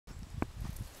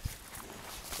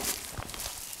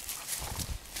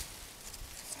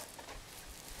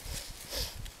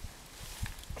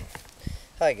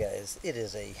Hi guys, it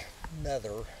is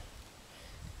another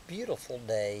beautiful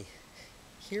day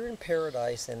here in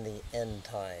paradise in the end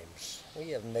times. We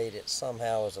have made it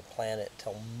somehow as a planet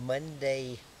till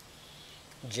Monday,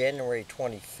 January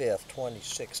 25th,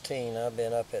 2016. I've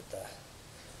been up at the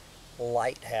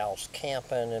lighthouse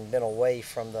camping and been away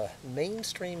from the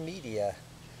mainstream media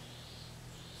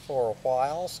for a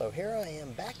while. So here I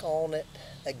am back on it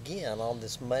again on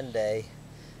this Monday,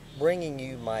 bringing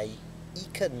you my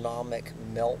Economic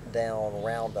Meltdown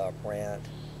Roundup rant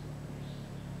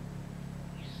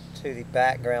to the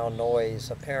background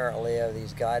noise apparently of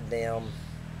these goddamn,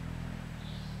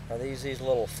 are these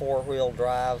little four-wheel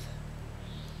drive,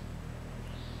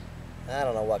 I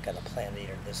don't know what kind of plant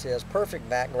eater this is. Perfect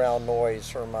background noise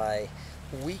for my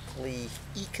weekly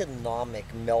Economic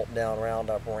Meltdown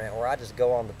Roundup rant, where I just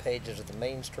go on the pages of the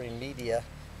mainstream media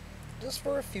just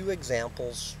for a few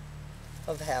examples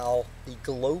of how the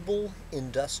global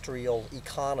industrial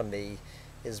economy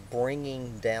is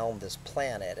bringing down this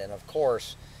planet. And of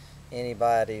course,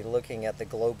 anybody looking at the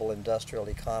global industrial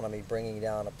economy bringing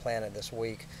down a planet this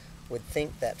week would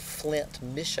think that Flint,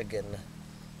 Michigan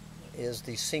is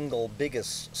the single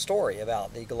biggest story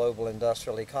about the global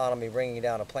industrial economy bringing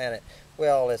down a planet.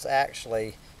 Well, it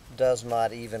actually does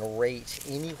not even rate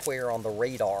anywhere on the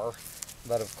radar.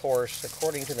 But of course,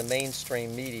 according to the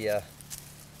mainstream media,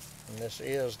 and this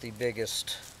is the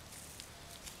biggest,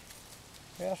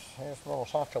 yes, here's little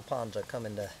Sancho Panza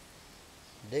coming to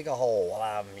dig a hole while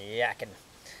I'm yakking.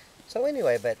 So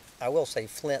anyway, but I will say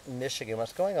Flint, Michigan,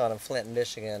 what's going on in Flint,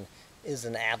 Michigan is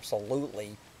an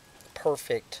absolutely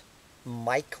perfect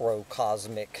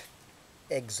microcosmic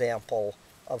example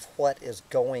of what is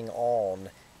going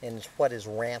on and what is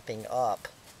ramping up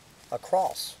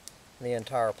across the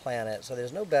entire planet. So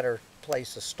there's no better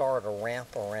place to start a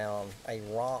romp around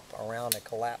a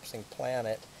collapsing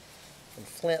planet in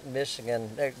Flint,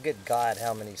 Michigan. Good God,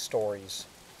 how many stories.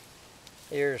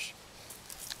 Here's,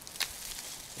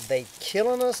 they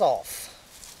killing us off.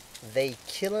 They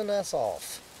killing us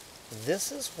off.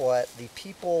 This is what the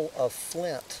people of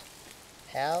Flint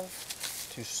have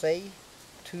to say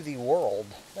to the world.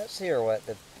 Let's hear what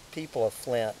the people of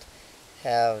Flint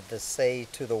have to say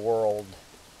to the world.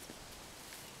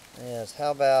 Yes,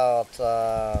 how about,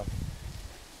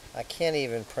 I can't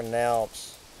even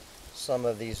pronounce some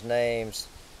of these names.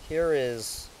 Here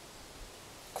is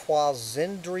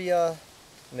Quasindria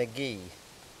McGee.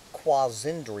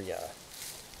 Quasindria.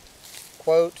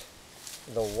 Quote,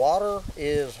 "The water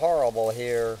is horrible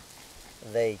here.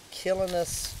 They killing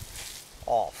us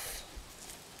off."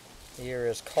 Here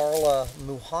is Carla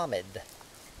Muhammad.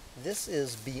 "This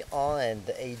is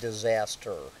beyond a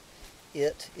disaster.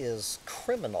 It is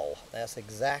criminal." That's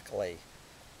exactly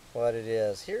what it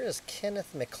is. Here is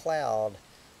Kenneth McLeod.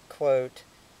 Quote,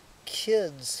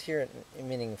 "Kids here,"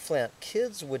 meaning Flint,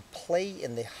 "kids would play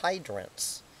in the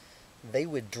hydrants. They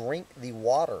would drink the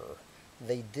water.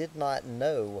 They did not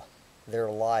know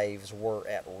their lives were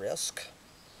at risk."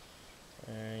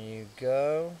 There you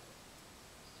go.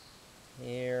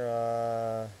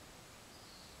 Here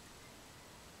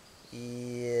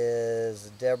is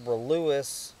Deborah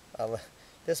Lewis.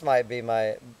 This might be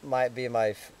my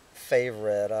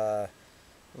favorite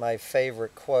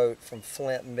quote from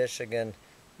Flint, Michigan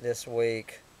this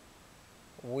week.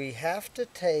 "We have to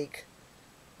take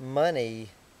money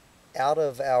out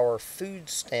of our food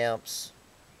stamps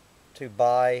to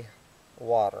buy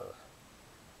water.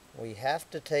 We have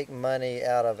to take money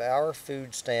out of our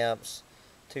food stamps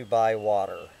to buy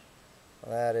water."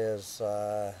 That is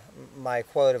my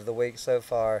quote of the week so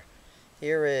far.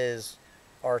 Here is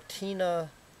Artina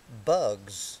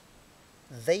Bugs.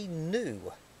 "They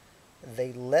knew.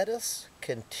 They let us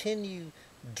continue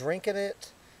drinking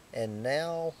it, and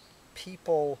now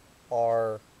people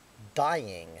are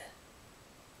dying."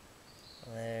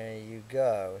 There you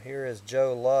go. Here is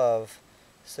Joe Love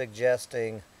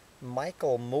suggesting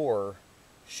Michael Moore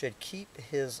should keep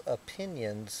his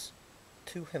opinions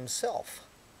to himself.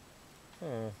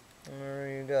 There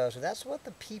you go. So that's what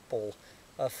the people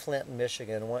of Flint,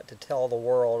 Michigan want to tell the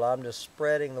world. I'm just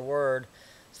spreading the word.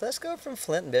 So let's go from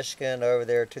Flint, Michigan over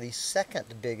there to the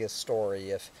second biggest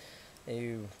story. If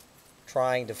you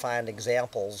trying to find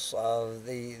examples of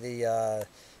the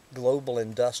global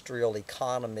industrial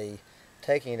economy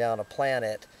taking down a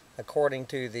planet, according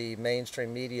to the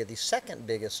mainstream media, the second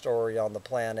biggest story on the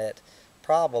planet,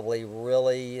 probably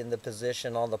really in the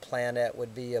position on the planet,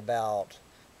 would be about,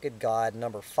 good God,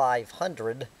 number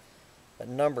 500. But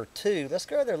number 2, let's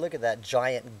go there and look at that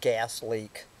giant gas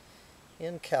leak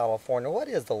in California. What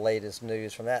is the latest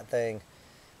news from that thing?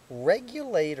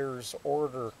 Regulators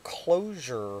order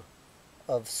closure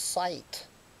of site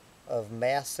of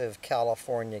massive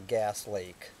California gas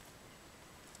leak.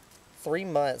 3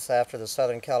 months after the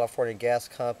Southern California Gas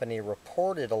Company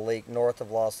reported a leak north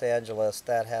of Los Angeles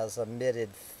that has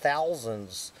emitted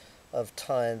thousands of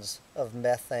tons of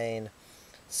methane,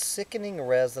 sickening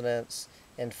residents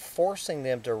and forcing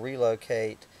them to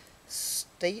relocate,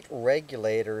 state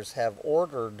regulators have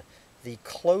ordered the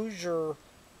closure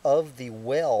of the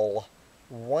well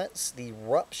once the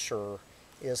rupture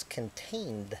is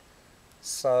contained.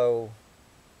 So,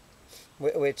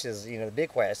 which is, the big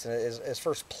question is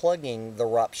first plugging the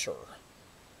rupture.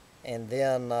 And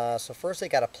then, so first they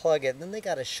got to plug it, and then they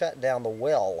got to shut down the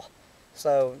well.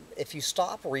 So if you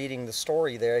stop reading the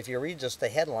story there, if you read just the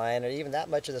headline or even that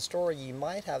much of the story, you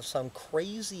might have some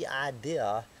crazy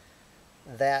idea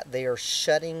that they are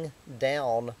shutting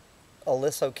down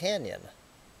Aliso Canyon.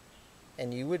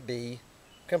 And you would be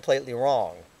completely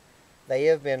wrong. They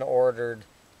have been ordered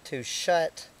to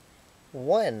shut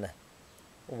one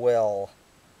well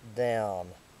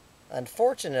down.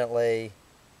 Unfortunately,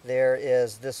 there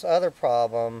is this other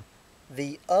problem.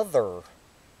 The other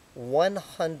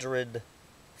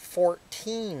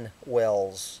 114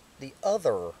 wells, the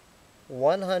other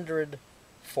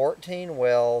 114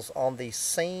 wells on the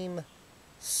same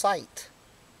site.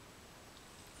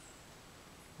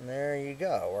 And there you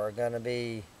go. We're going to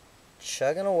be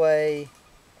chugging away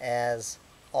as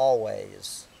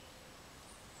always.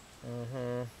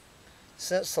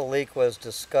 Since the leak was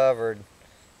discovered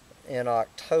in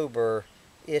October,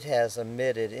 it has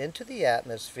emitted into the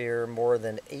atmosphere more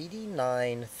than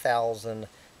 89,000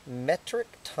 metric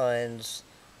tons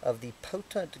of the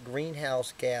potent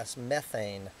greenhouse gas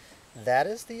methane. That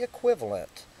is the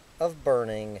equivalent of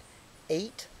burning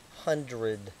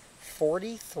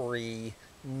 843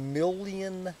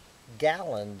 million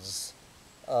gallons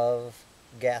of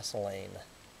gasoline.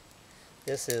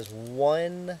 This is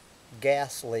one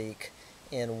gas leak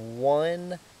in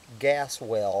one gas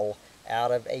well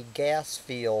out of a gas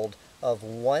field of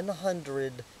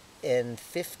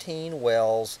 115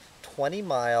 wells 20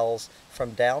 miles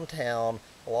from downtown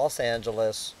Los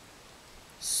Angeles,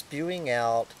 spewing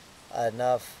out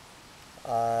enough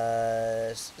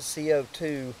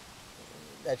CO2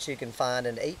 that you can find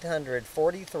in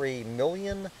 843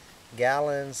 million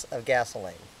gallons of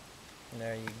gasoline. And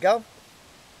there you go.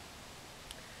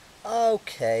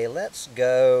 Okay, let's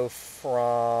go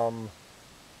from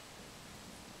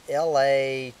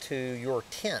LA to your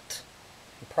tent,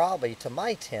 probably to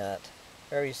my tent,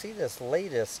 where you see this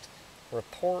latest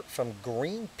report from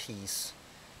Greenpeace.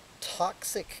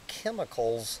 Toxic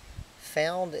chemicals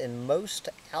found in most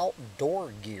outdoor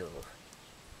gear.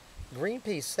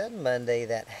 Greenpeace said Monday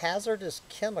that hazardous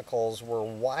chemicals were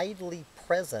widely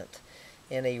present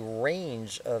in a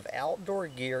range of outdoor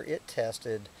gear it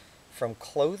tested, from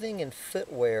clothing and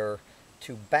footwear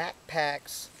to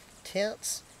backpacks,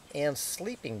 tents, and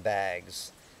sleeping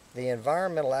bags. The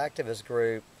environmental activist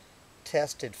group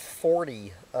tested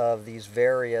 40 of these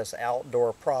various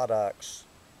outdoor products,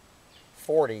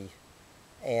 40,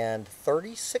 and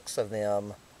 36 of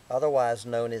them, otherwise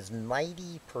known as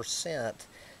 90%,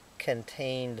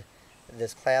 contained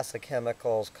this class of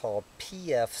chemicals called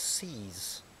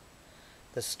PFCs.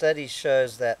 The study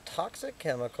shows that toxic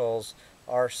chemicals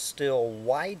are still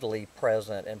widely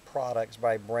present in products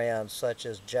by brands such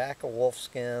as Jack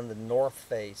Wolfskin, the North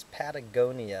Face,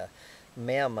 Patagonia,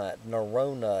 Mammoth,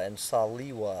 Norona, and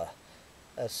Saliwa,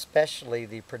 especially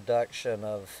the production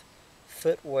of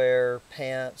footwear,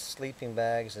 pants, sleeping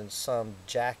bags, and some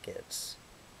jackets.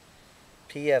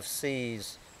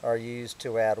 PFCs are used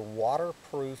to add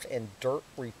waterproof and dirt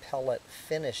repellent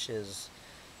finishes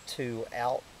to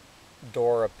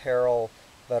outdoor apparel,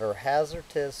 but are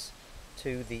hazardous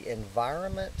to the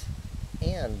environment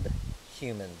and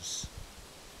humans.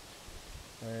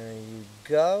 There you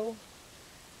go.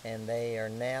 And they are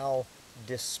now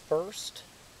dispersed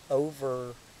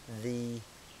over the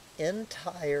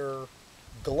entire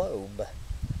globe.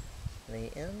 The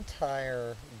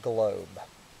entire globe.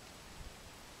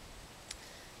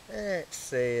 Let's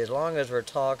see, as long as we're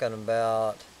talking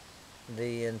about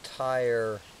the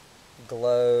entire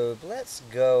globe, let's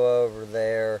go over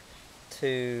there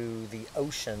to the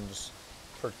oceans,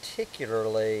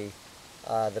 particularly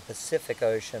the Pacific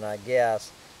Ocean, I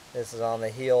guess. This is on the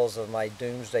heels of my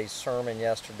doomsday sermon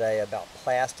yesterday about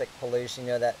plastic pollution.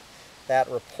 That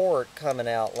report coming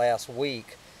out last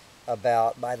week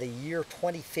about by the year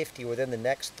 2050, within the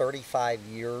next 35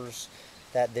 years,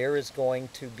 that there is going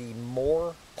to be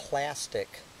more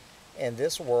plastic in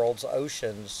this world's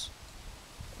oceans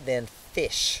than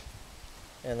fish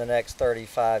in the next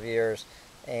 35 years.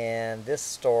 And this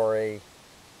story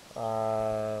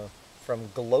from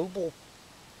Global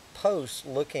post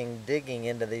digging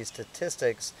into these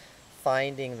statistics,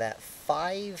 finding that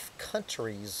five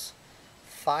countries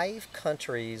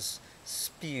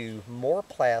spew more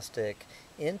plastic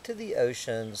into the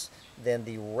oceans than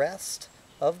the rest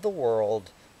of the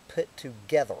world put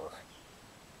together.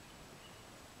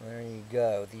 There you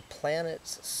go. The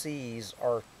planet's seas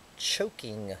are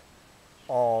choking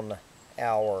on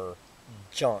our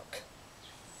junk.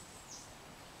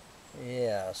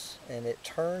 Yes, and it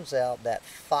turns out that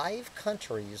five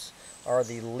countries are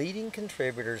the leading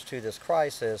contributors to this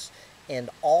crisis, and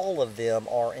all of them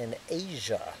are in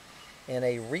Asia. In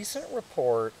a recent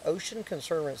report, Ocean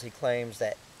Conservancy claims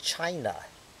that China,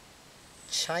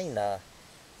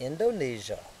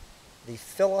 Indonesia, the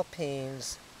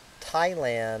Philippines,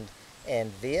 Thailand,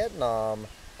 and Vietnam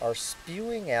are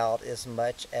spewing out as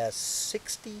much as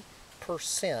 60%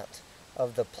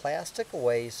 of the plastic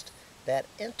waste that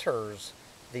enters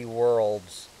the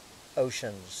world's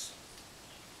oceans.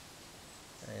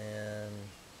 And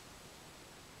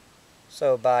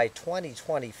so by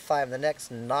 2025, the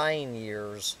next 9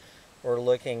 years, we're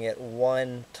looking at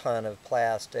 1 ton of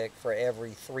plastic for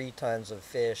every 3 tons of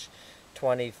fish.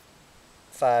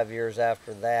 25 years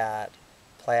after that,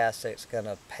 plastic's going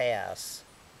to pass.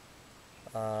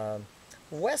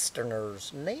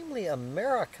 Westerners, namely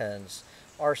Americans,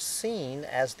 are seen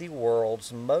as the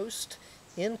world's most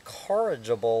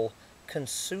incorrigible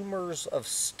consumers of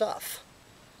stuff.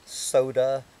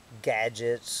 Soda,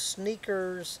 gadgets,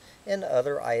 sneakers, and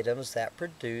other items that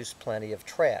produce plenty of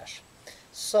trash.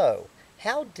 So,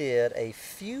 how did a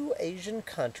few Asian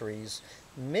countries,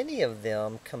 many of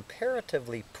them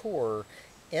comparatively poor,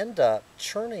 end up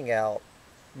churning out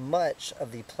much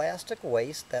of the plastic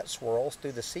waste that swirls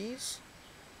through the seas?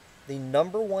 The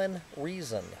number one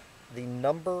reason,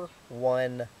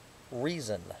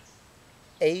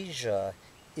 Asia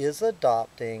is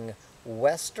adopting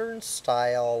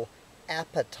Western-style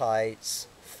appetites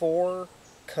for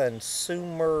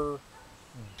consumer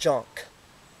junk.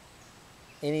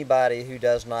 Anybody who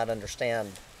does not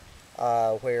understand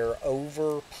where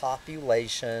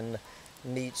overpopulation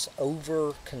meets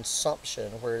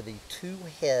overconsumption, where the two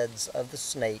heads of the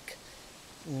snake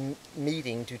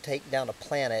meeting to take down a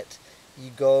planet, you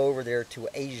go over there to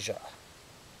Asia.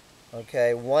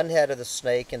 Okay, one head of the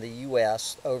snake in the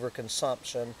U.S.,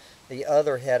 overconsumption. The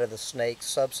other head of the snake,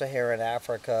 sub-Saharan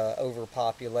Africa,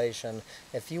 overpopulation.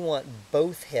 If you want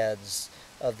both heads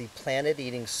of the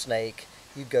planet-eating snake,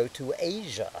 you go to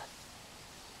Asia,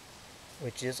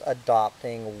 which is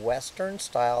adopting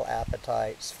Western-style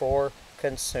appetites for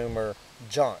consumer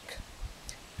junk.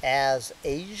 As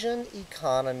Asian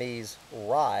economies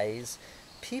rise,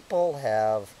 people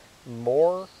have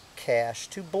more cash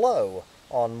to blow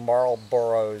on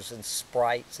Marlboros and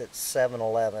Sprites at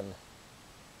 7-Eleven.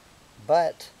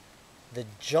 But the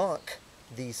junk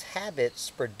these habits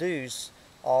produce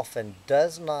often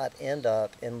does not end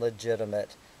up in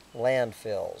legitimate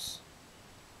landfills.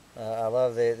 I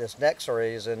love this next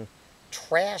reason.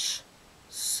 Trash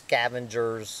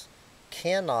scavengers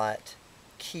cannot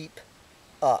keep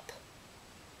up.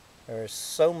 There's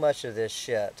so much of this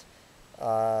shit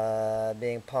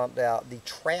being pumped out. The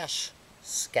trash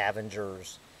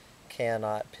scavengers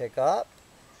cannot pick up,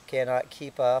 cannot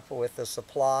keep up with the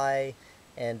supply,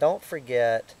 and don't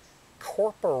forget,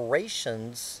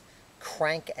 corporations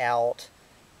crank out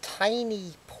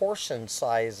tiny portion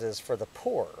sizes for the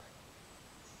poor.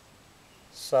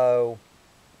 So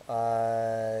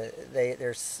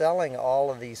they're selling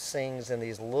all of these things in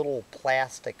these little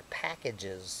plastic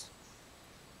packages.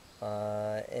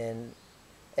 In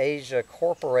Asia,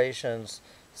 corporations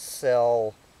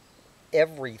sell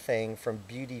everything from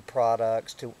beauty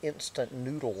products to instant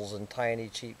noodles in tiny,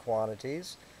 cheap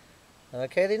quantities.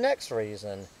 Okay, the next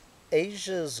reason.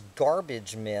 Asia's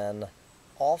garbage men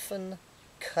often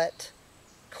cut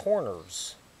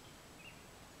corners.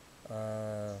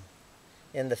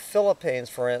 In the Philippines,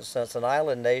 for instance, an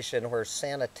island nation where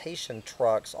sanitation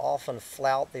trucks often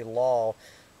flout the law,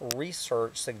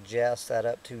 research suggests that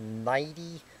up to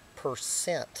 90%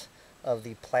 of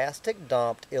the plastic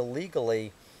dumped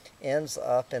illegally ends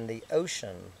up in the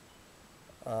ocean.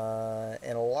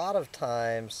 And a lot of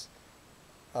times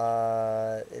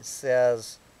it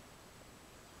says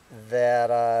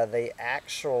that they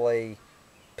actually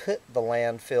put the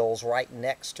landfills right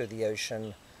next to the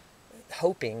ocean,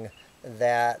 hoping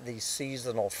that the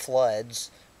seasonal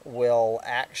floods will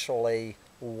actually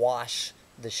wash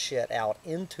the shit out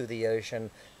into the ocean,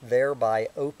 thereby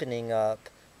opening up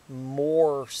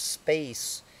more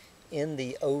space in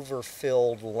the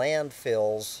overfilled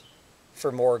landfills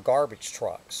for more garbage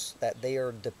trucks, that they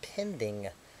are depending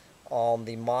on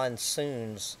the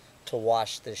monsoons to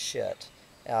wash this shit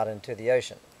out into the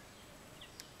ocean.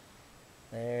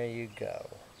 There you go.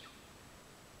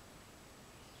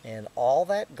 And all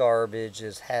that garbage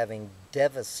is having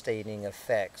devastating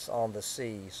effects on the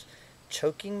seas,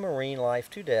 choking marine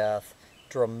life to death,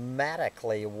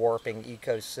 dramatically warping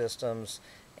ecosystems,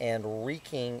 and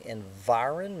wreaking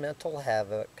environmental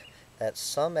havoc that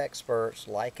some experts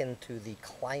liken to the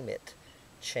climate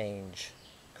change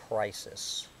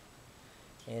crisis.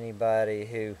 Anybody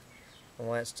who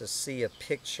wants to see a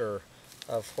picture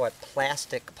of what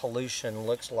plastic pollution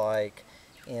looks like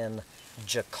in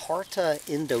Jakarta,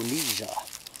 Indonesia.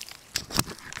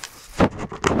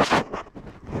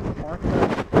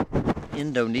 Jakarta,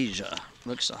 Indonesia.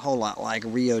 Looks a whole lot like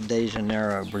Rio de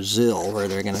Janeiro, Brazil, where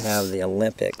they're going to have the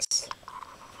Olympics.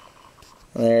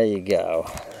 There you go.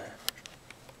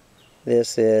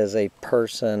 This is a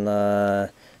person,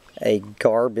 a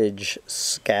garbage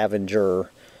scavenger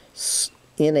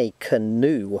in a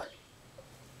canoe.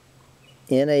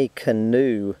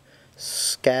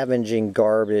 Scavenging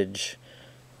garbage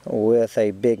with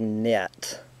a big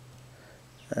net.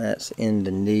 That's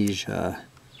Indonesia.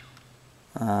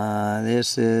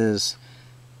 This is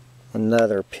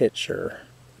another picture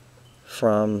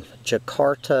from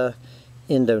Jakarta,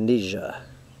 Indonesia.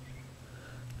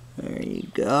 There you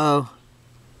go.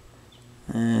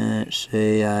 Let's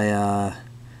see,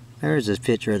 there's this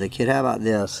picture of the kid. How about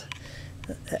this?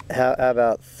 How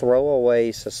about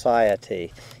throwaway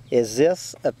society? Is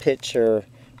this a picture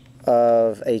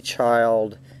of a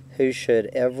child who should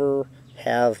ever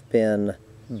have been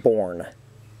born?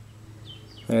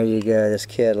 There you go. This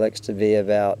kid looks to be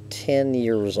about 10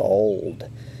 years old,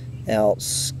 out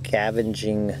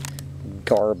scavenging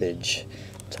garbage.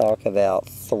 Talk about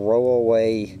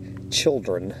throwaway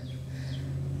children.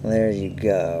 There you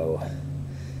go.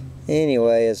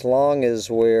 Anyway, as long as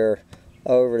we're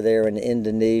over there in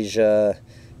Indonesia,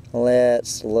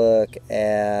 let's look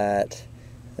at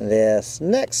this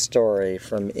next story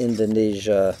from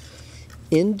Indonesia.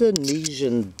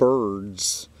 Indonesian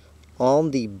birds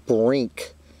on the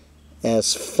brink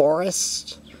as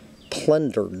forests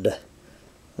plundered.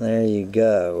 There you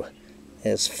go.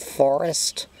 As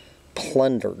forest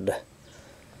plundered.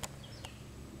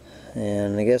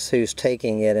 And I guess who's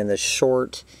taking it in the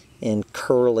short and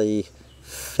curly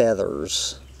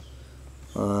feathers.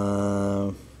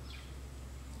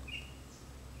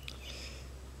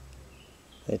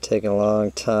 They take a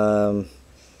long time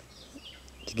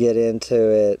to get into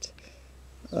it.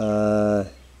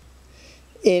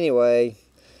 Anyway,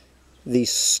 the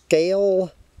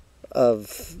scale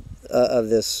of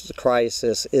this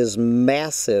crisis is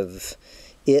massive.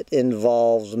 It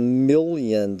involves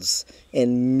millions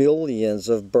and millions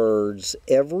of birds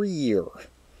every year.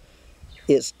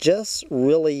 It's just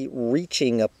really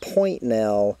reaching a point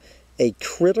now, a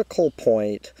critical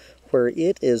point, where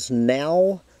it is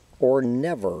now or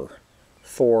never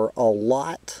for a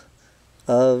lot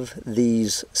of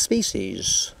these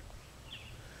species.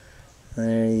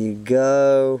 There you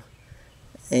go.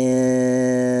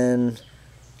 And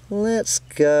let's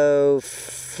go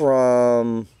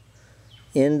from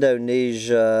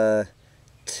Indonesia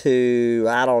to,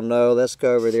 I don't know, let's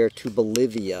go over there to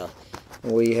Bolivia.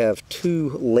 We have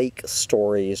 2 lake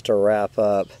stories to wrap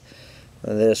up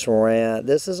this rant.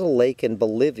 This is a lake in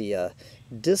Bolivia.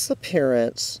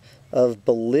 Disappearance of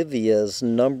Bolivia's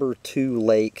number 2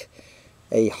 lake,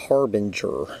 a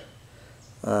harbinger.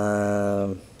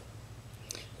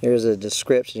 Here's a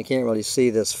description. You can't really see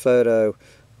this photo.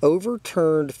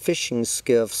 Overturned fishing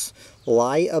skiffs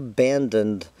lie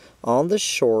abandoned on the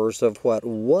shores of what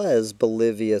was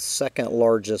Bolivia's 2nd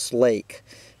largest lake.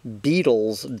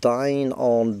 Beetles dying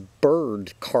on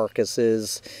bird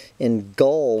carcasses and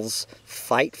gulls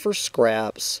fight for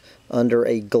scraps under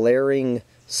a glaring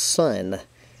sun.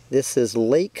 This is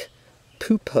Lake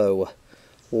Pupo.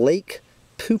 Lake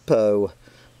Pupo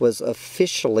was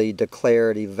officially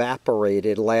declared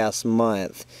evaporated last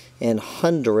month, and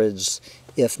hundreds,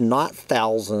 if not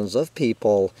thousands, of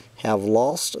people have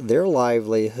lost their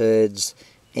livelihoods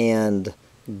and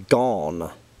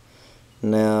gone.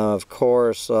 Now, of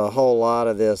course, a whole lot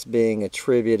of this being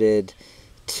attributed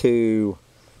to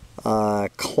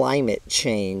climate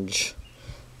change.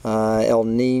 El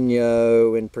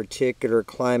Nino in particular,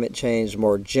 climate change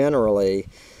more generally.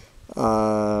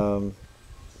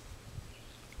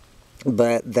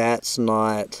 But that's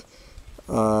not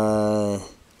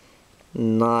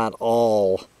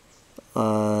all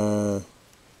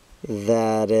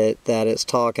that it's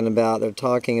talking about. They're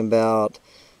talking about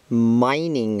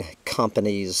mining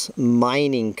companies.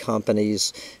 Mining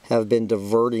companies have been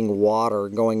diverting water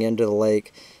going into the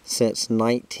lake since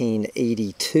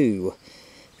 1982.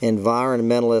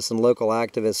 Environmentalists and local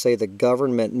activists say the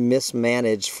government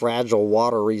mismanaged fragile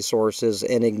water resources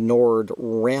and ignored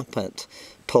rampant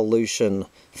pollution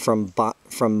from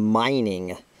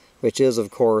mining, which is, of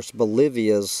course,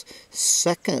 Bolivia's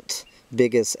second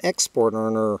biggest export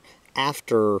earner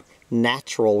after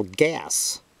natural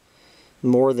gas.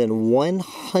 More than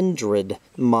 100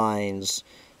 mines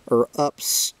are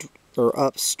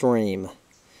upstream,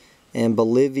 and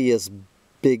Bolivia's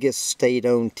biggest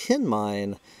state-owned tin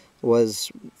mine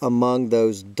was among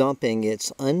those dumping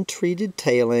its untreated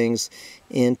tailings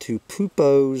into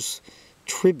Pupo's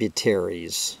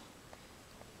tributaries.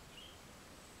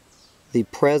 The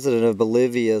president of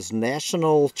Bolivia's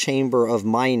National Chamber of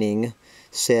Mining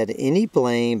said any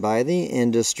blame by the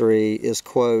industry is,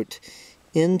 quote,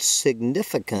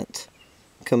 insignificant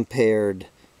compared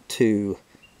to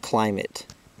climate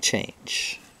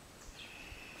change.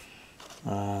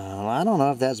 I don't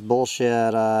know if that's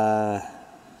bullshit.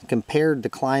 Compared to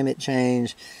climate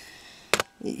change,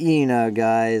 you know,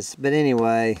 guys. But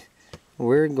anyway,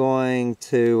 we're going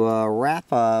to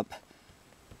wrap up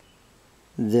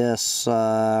this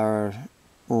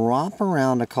romp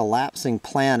around a collapsing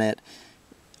planet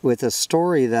with a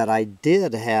story that I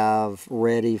did have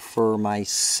ready for my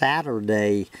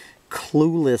Saturday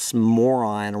Clueless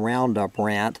Moron Roundup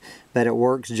rant, but it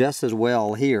works just as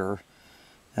well here.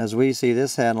 As we see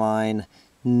this headline,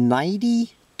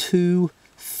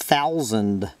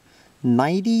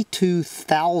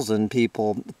 92,000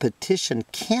 people petition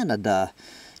Canada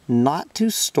not to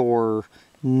store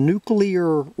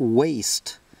nuclear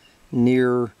waste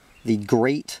near the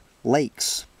Great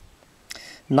Lakes.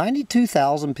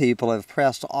 92,000 people have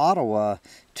pressed Ottawa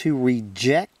to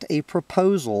reject a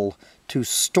proposal to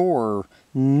store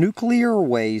nuclear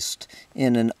waste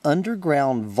in an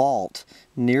underground vault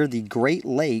near the Great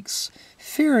Lakes,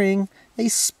 fearing a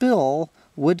spill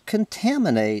would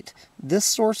contaminate this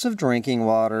source of drinking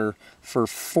water for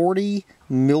 40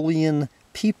 million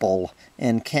people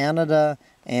in Canada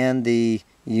and the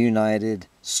United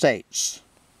States.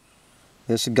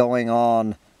 This is going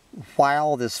on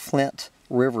while this Flint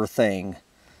River thing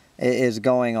is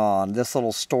going on. This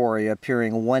little story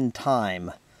appearing one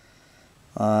time.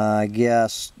 I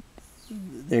guess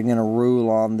they're going to rule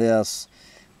on this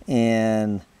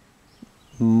in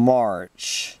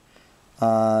March.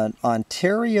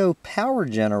 Ontario Power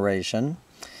Generation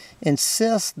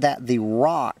insists that the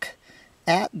rock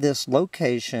at this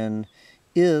location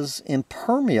is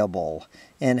impermeable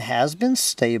and has been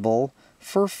stable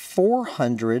for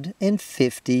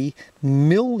 450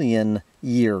 million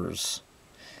years,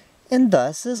 and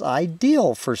thus is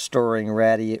ideal for storing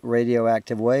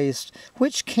radioactive waste,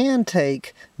 which can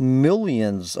take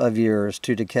millions of years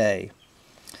to decay.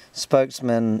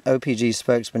 OPG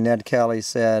spokesman Ned Kelly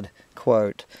said,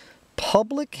 quote,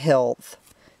 public health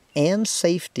and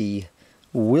safety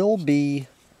will be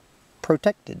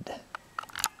protected.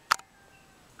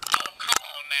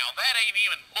 That ain't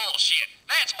even bullshit.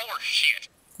 That's horse shit.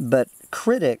 But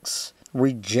critics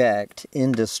reject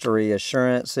industry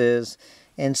assurances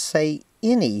and say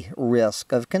any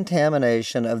risk of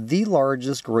contamination of the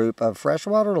largest group of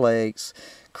freshwater lakes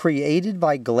created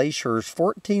by glaciers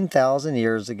 14,000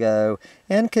 years ago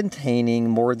and containing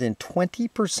more than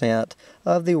 20%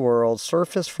 of the world's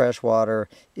surface freshwater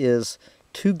is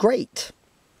too great.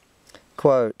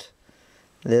 Quote,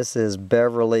 this is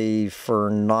Beverly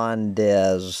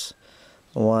Fernandez,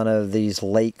 one of these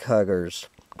lake huggers.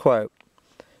 Quote,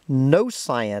 no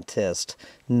scientist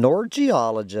nor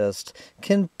geologist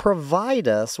can provide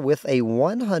us with a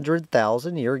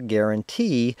 100,000-year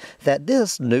guarantee that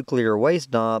this nuclear waste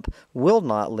dump will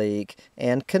not leak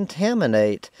and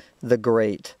contaminate the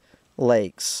Great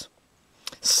Lakes.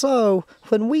 So,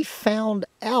 when we found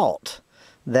out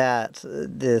that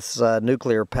this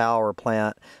nuclear power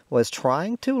plant was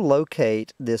trying to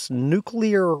locate this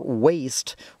nuclear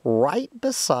waste right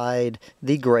beside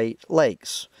the Great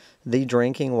Lakes, the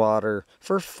drinking water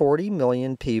for 40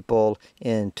 million people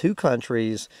in 2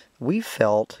 countries, we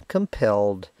felt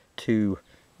compelled to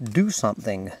do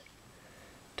something.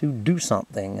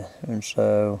 And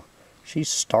so she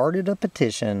started a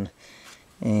petition,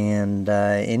 and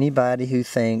anybody who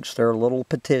thinks their little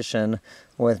petition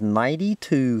with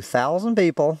 92,000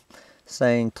 people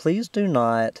saying please do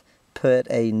not put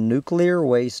a nuclear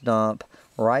waste dump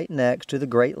right next to the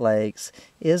Great Lakes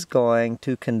is going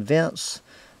to convince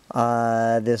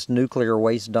this nuclear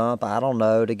waste dump, I don't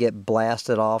know, to get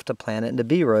blasted off to planet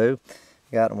Nibiru.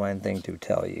 Got one thing to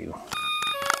tell you.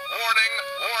 Warning,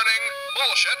 warning,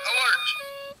 bullshit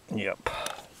alert. Yep.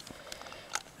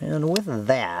 And with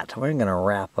that, we're going to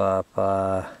wrap up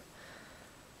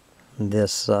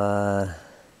this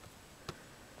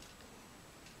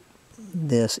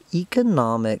this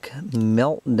Economic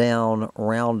Meltdown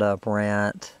Roundup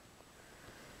rant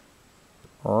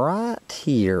right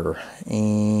here,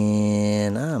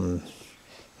 and I'm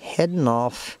heading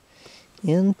off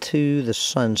into the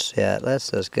sunset.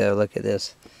 Let's just go look at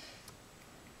this.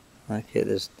 Look at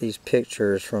this, these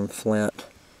pictures from Flint,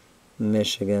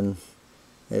 Michigan.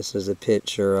 This is a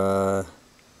picture,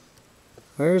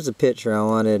 where's the picture I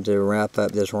wanted to wrap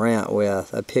up this rant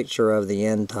with? A picture of the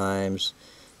end times.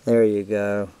 There you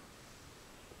go.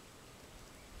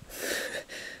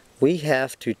 We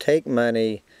have to take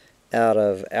money out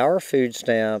of our food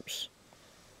stamps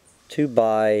to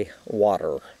buy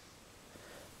water.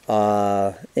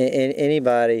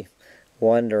 Anybody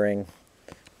wondering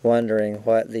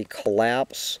what the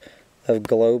collapse of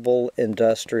global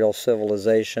industrial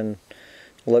civilization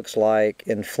looks like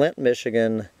in Flint,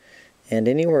 Michigan, and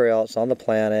anywhere else on the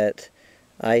planet,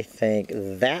 I think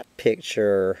that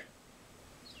picture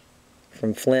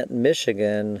from Flint,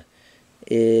 Michigan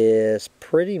is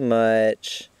pretty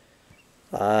much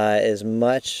as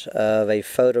much of a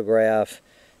photograph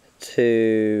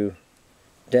to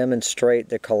demonstrate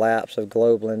the collapse of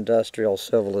global industrial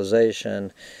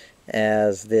civilization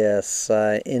as this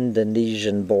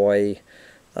Indonesian boy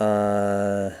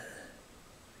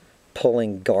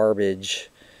pulling garbage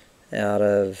out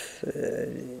of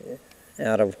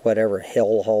whatever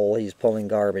hellhole he's pulling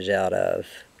garbage out of.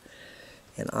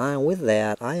 And with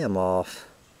that, I am off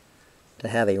to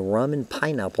have a rum and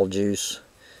pineapple juice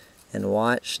and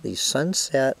watch the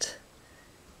sunset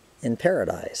in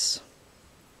paradise.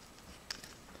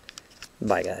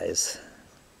 Bye, guys.